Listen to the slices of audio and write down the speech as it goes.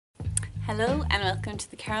Hello and welcome to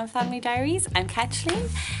the Karen Family Diaries. I'm Kathleen.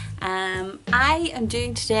 I am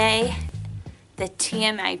doing today the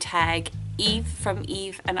Tmi Tag. Eve from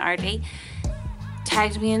Eve and Artie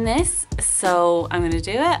tagged me in this, so I'm going to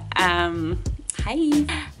do it. Hi!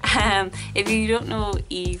 If you don't know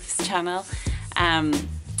Eve's channel,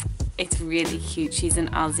 it's really cute. She's an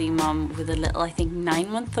Aussie mum with a little, I think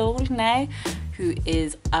 9-month-old now, who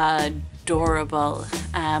is adorable,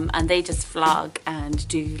 and they just vlog and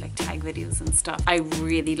do like tag videos and stuff. I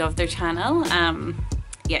really love their channel.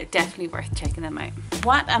 Yeah, definitely worth checking them out.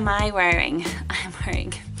 What am I wearing? I'm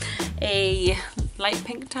wearing a light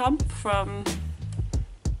pink top from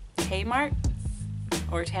Kmart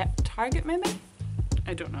or Target maybe?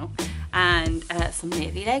 I don't know. And some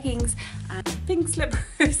navy leggings and pink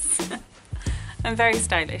slippers. I'm very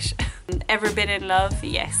stylish. Ever been in love?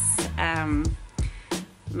 Yes.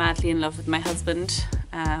 Madly in love with my husband.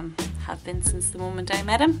 Have been since the moment I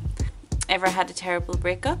met him. Ever had a terrible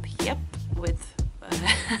breakup? Yep. With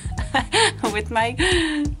my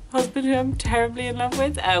husband, who I'm terribly in love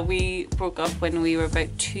with. We broke up when we were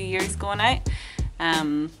about 2 years going out.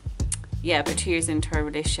 Yeah, about 2 years into our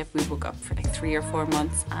relationship. We broke up for like 3 or 4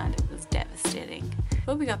 months and it was devastating.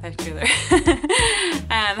 But we got back together.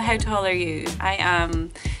 How tall are you? I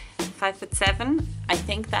am 5'7". I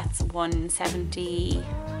think that's 170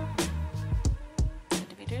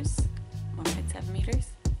 centimeters, 1.7 meters.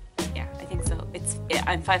 Yeah, I think so.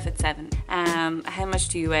 I'm 5'7". How much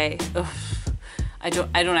do you weigh? Ugh, I don't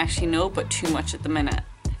actually know, but too much at the minute.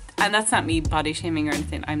 And that's not me body shaming or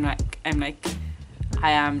anything. I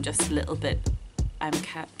am just a little bit. I'm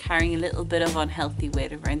carrying a little bit of unhealthy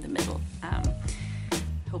weight around the middle.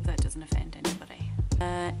 Hope that doesn't offend anybody.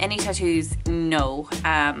 Any tattoos? No.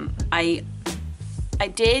 I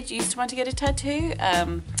did used to want to get a tattoo,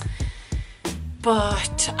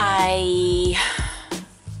 but I'm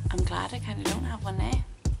glad I kind of don't have one now.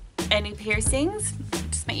 Any piercings?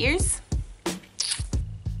 Just my ears.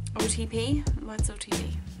 OTP? What's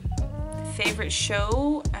OTP? Favorite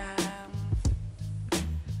show?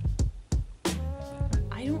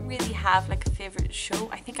 I don't really have like a favorite show.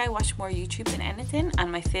 I think I watch more YouTube than anything,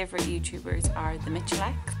 and my favorite YouTubers are the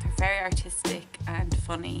Mitchellecks. They're very artistic and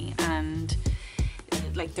funny, and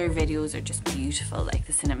like their videos are just beautiful. Like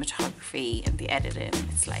the cinematography and the editing,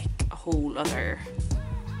 it's like a whole other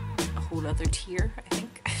tier, I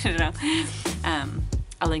think. I don't know.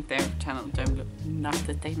 I'll link their channel down below. Not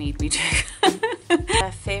that they need me to.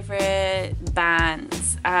 Favorite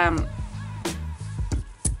bands.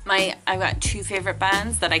 I've got 2 favorite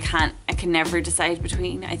bands that I can never decide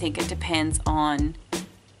between. I think it depends on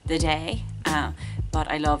the day. But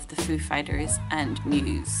I love the Foo Fighters and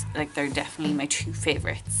Muse. Like they're definitely my 2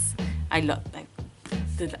 favorites. I love, like,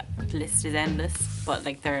 the list is endless, but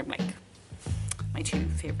like they're like my 2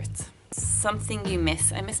 favorites. Something you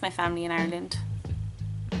miss? I miss my family in Ireland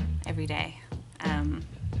every day.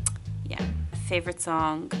 Yeah. Favorite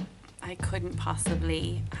song? I couldn't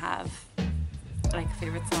possibly have like a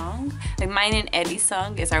favorite song. Like mine and Eddie's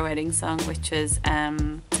song is our wedding song, which was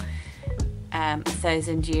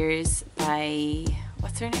 1,000 Years by,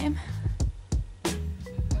 what's her name?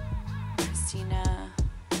 Christina.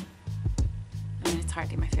 I mean, it's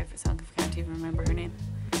hardly my favorite song if I can't even remember her name.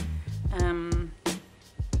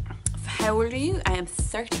 How old are you? I am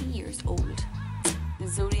 30 years old.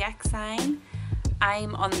 Zodiac sign.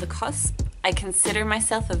 I'm on the cusp. I consider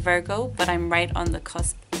myself a Virgo, but I'm right on the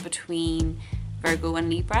cusp between Virgo and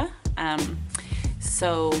Libra.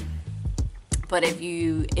 But if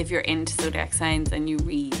you're into zodiac signs and you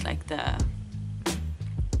read like the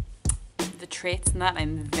traits and that,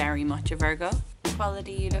 I'm very much a Virgo.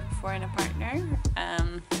 Quality you look for in a partner. I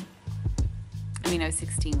mean, I was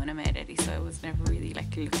 16 when I met Eddie, so I was never really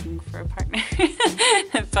like looking for a partner.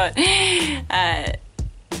 But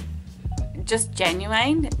just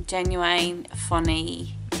genuine,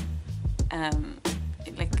 funny,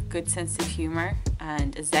 like a good sense of humor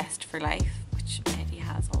and a zest for life, which Eddie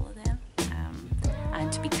has all of them.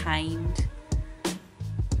 And to be kind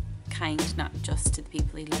not just to the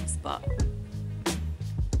people he loves, but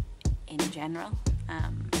in general.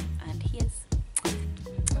 And he is.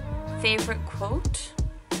 Favorite quote?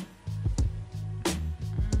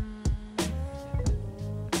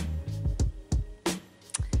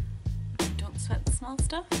 Don't sweat the small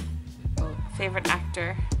stuff. Favorite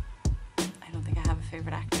actor? I don't think I have a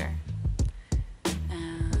favorite actor.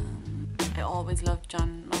 I always loved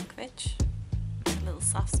John Malkovich. A little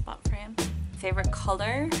soft spot for him. Favorite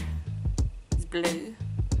colour is blue.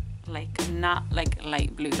 Like not like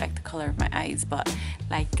light blue like the colour of my eyes, but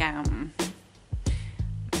like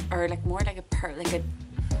or like more like a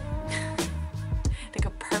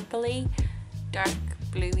purpley, dark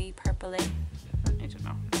bluey purpley. I don't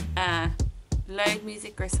know. Loud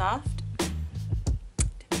music or soft?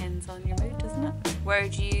 Depends on your mood, doesn't it? Where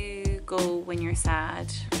do you go when you're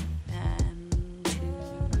sad? To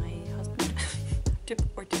my husband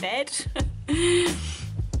or to bed.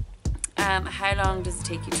 How long does it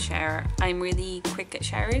take you to shower? I'm really quick at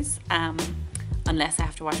showers, unless I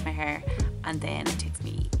have to wash my hair, and then it takes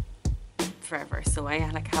me forever. So I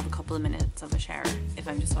like have a couple of minutes of a shower if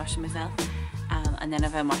I'm just washing myself, and then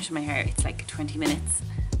if I'm washing my hair, it's like 20 minutes,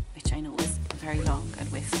 which I know is very long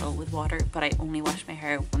and wasteful with water, but I only wash my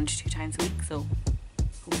hair 1 to 2 times a week, so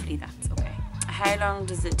hopefully that's okay. How long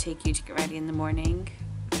does it take you to get ready in the morning?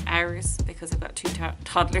 Hours, because I've got 2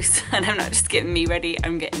 toddlers and I'm not just getting me ready,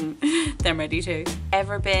 I'm getting them ready too.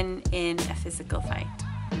 Ever been in a physical fight?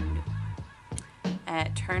 No.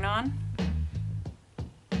 Turn on?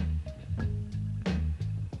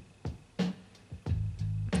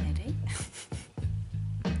 Eddie?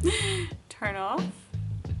 Turn off?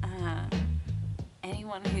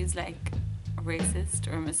 Anyone who's like racist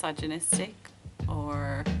or misogynistic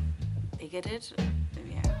or bigoted?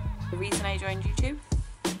 Yeah. The reason I joined YouTube?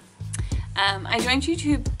 I joined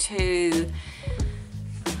YouTube to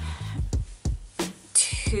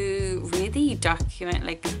really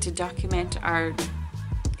document our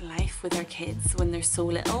life with our kids when they're so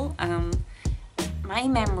little. My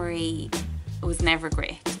memory was never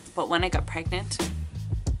great, but when I got pregnant,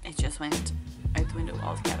 it just went out the window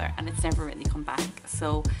altogether, and it's never really come back.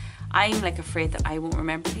 So I'm like afraid that I won't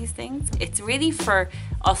remember these things. It's really for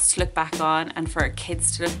us to look back on and for our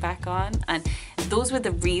kids to look back on, and those were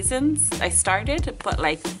the reasons I started, but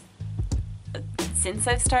like since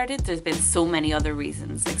I've started there's been so many other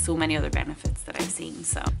reasons, like so many other benefits that I've seen.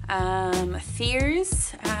 So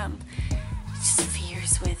fears, just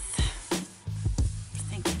fears with, I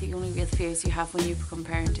think the only real fears you have when you become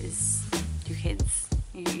parent is your kids.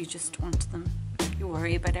 You just want them, you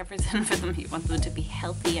worry about everything for them, you want them to be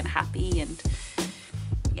healthy and happy, and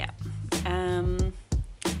yeah.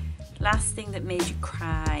 Last thing that made you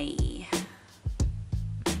cry?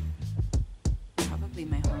 Probably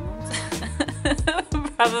my hormones.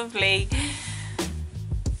 probably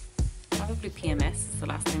PMS is the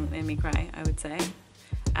last thing that made me cry, I would say.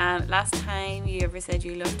 Last time you ever said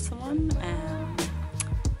you loved someone? I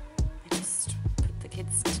just put the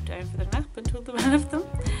kids down for their nap and told them I loved them.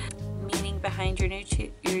 Meaning behind your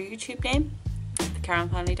YouTube name? The Caron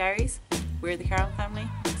Family Diaries. We're the Caron Family.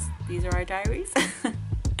 These are our diaries.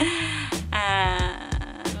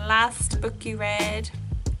 Last book you read?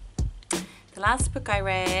 The last book I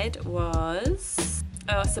read was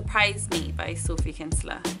Surprise Me by Sophie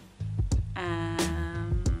Kinsella.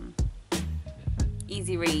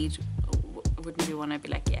 Easy read. Wouldn't be one I'd be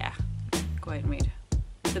like, yeah, go out and read.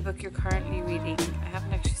 The book you're currently reading, I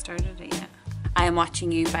haven't actually started it yet. I Am Watching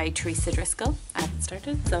You by Teresa Driscoll. I haven't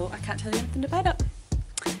started, so I can't tell you anything about it.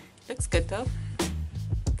 Looks good though.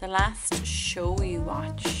 The last show you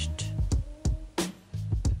watched?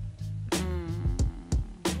 I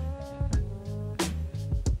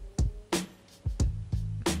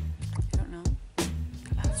don't know.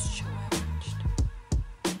 The last show I watched.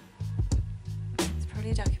 It's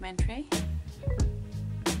probably a documentary.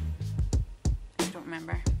 I don't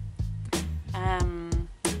remember.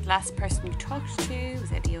 Last person you talked to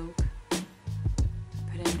was Eddie Oak. I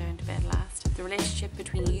put him down to bed last. The relationship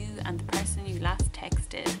between you and the person you last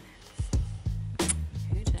texted.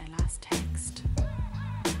 Who did I last text?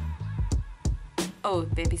 Oh,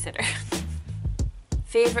 babysitter.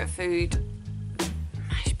 Favorite food?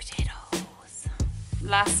 Mashed potatoes.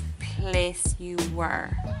 Last place you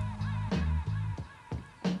were?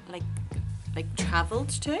 Like traveled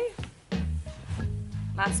to?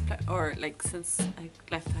 Last place, or like since I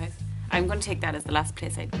left the house. I'm going to take that as the last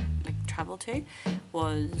place I like traveled to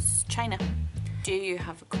was China. Do you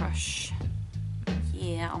have a crush?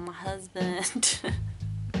 Yeah, on my husband.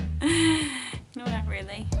 No, not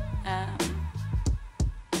really.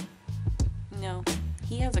 No,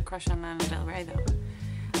 he has a crush on Lana Del Rey though.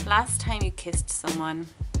 Last time you kissed someone?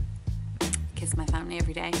 Kiss my family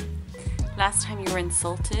every day. Last time you were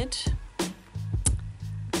insulted?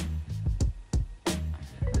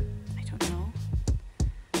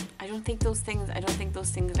 I don't think those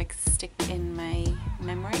things like stick in my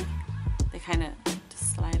memory. They kind of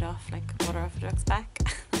just slide off like water off a duck's back.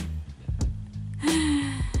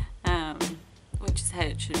 Which is how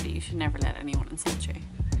it should be. You should never let anyone insult you.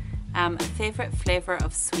 Favorite flavor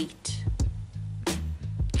of sweet? I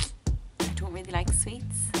don't really like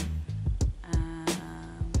sweets. I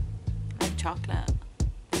like chocolate,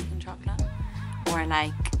 vegan chocolate, or I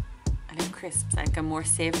like crisps. Like I'm more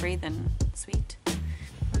savory than sweet.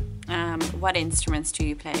 What instruments do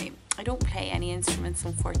you play? I don't play any instruments,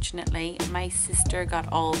 unfortunately. My sister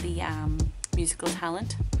got all the musical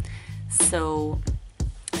talent. So,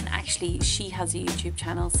 and actually she has a YouTube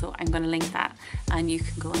channel, so I'm going to link that and you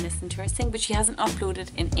can go and listen to her sing, but she hasn't uploaded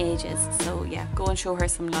in ages. So yeah, go and show her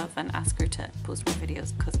some love and ask her to post more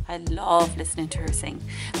videos, because I love listening to her sing.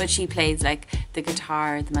 But she plays like the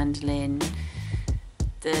guitar, the mandolin,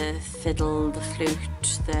 the fiddle, the flute,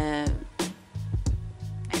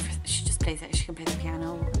 she just plays it. She can play the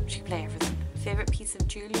piano, she can play everything. Favorite piece of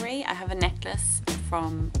jewellery? I have a necklace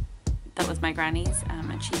that was my granny's,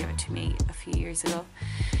 and she gave it to me a few years ago,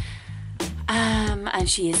 and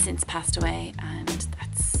she has since passed away, and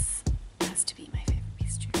that's has to be my favourite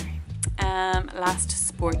piece of jewellery. Last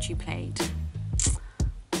sport you played?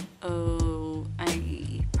 Oh,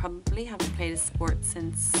 I probably haven't played a sport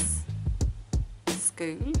since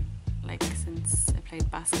school, like since I played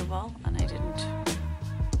basketball, and I didn't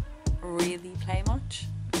really play much.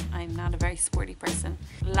 I'm not a very sporty person.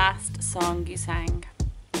 Last song you sang?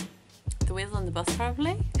 The Wheels on the Bus,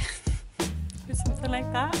 probably. Or something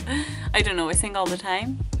like that. I don't know, I sing all the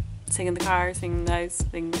time. Sing in the car, sing in the house,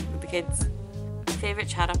 sing with the kids. Favourite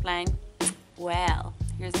chat up line? Well,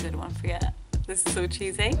 here's a good one for you. This is so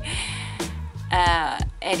cheesy.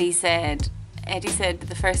 Eddie said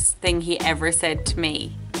the first thing he ever said to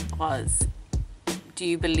me was, do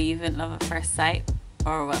you believe in love at first sight,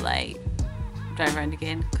 or will I drive around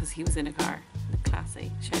again? Because he was in a car,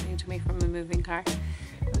 classy, shouting to me from a moving car.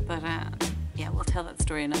 But yeah, we'll tell that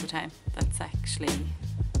story another time. That's actually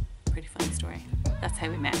a pretty funny story. That's how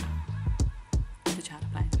we met, the chat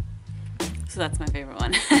up line. So that's my favourite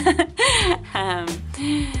one.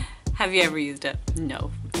 Have you ever used it?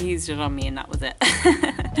 No, he used it on me and that was it.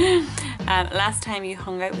 Last time you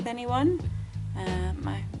hung out with anyone?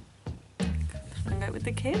 I hung out with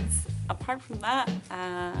the kids. Apart from that,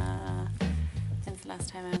 when's the last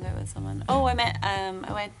time I hung out with someone? Oh, I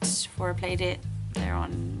went for a play date there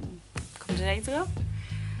on a couple of days ago.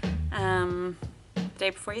 The day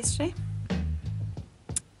before yesterday.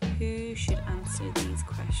 Who should answer these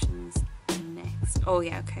questions next? Oh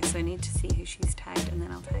yeah, okay, so I need to see who she's tagged and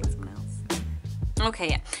then I'll tag someone else. Okay,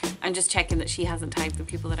 yeah, I'm just checking that she hasn't tagged the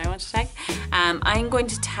people that I want to tag. I'm going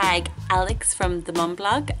to tag Alex from the Mum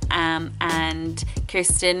Blog, and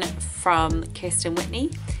Kirsten from Kirsten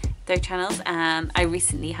Witney, their channels. I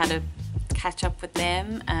recently had a catch up with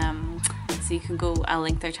them, so you can go, I'll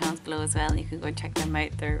link their channels below as well, and you can go and check them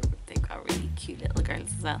out. They've got really cute little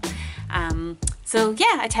girls as well. So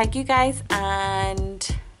yeah, I tag you guys,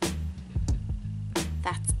 and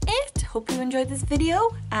that's it. Hope you enjoyed this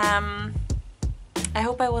video. I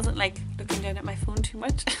hope I wasn't like looking down at my phone too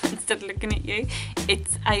much instead of looking at you.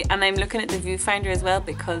 And I'm looking at the viewfinder as well,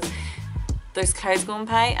 because there's clouds going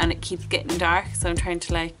by and it keeps getting dark, so I'm trying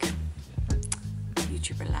to like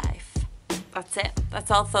YouTuber life. That's it.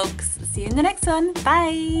 That's all, folks. See you in the next one.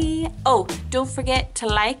 Bye. Oh, don't forget to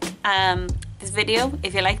like this video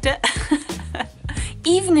if you liked it.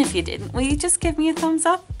 Even if you didn't, will you just give me a thumbs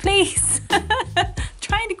up, please?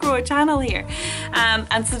 Trying to grow a channel here.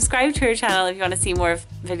 And subscribe to our channel if you want to see more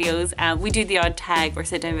videos. We do the odd tag or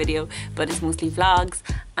sit down video, but it's mostly vlogs,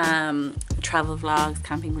 travel vlogs,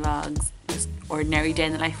 camping vlogs, just ordinary day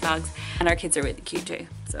in the life vlogs, and our kids are really cute too.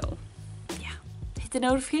 So yeah, hit the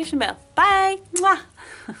notification bell. Bye. Mwah.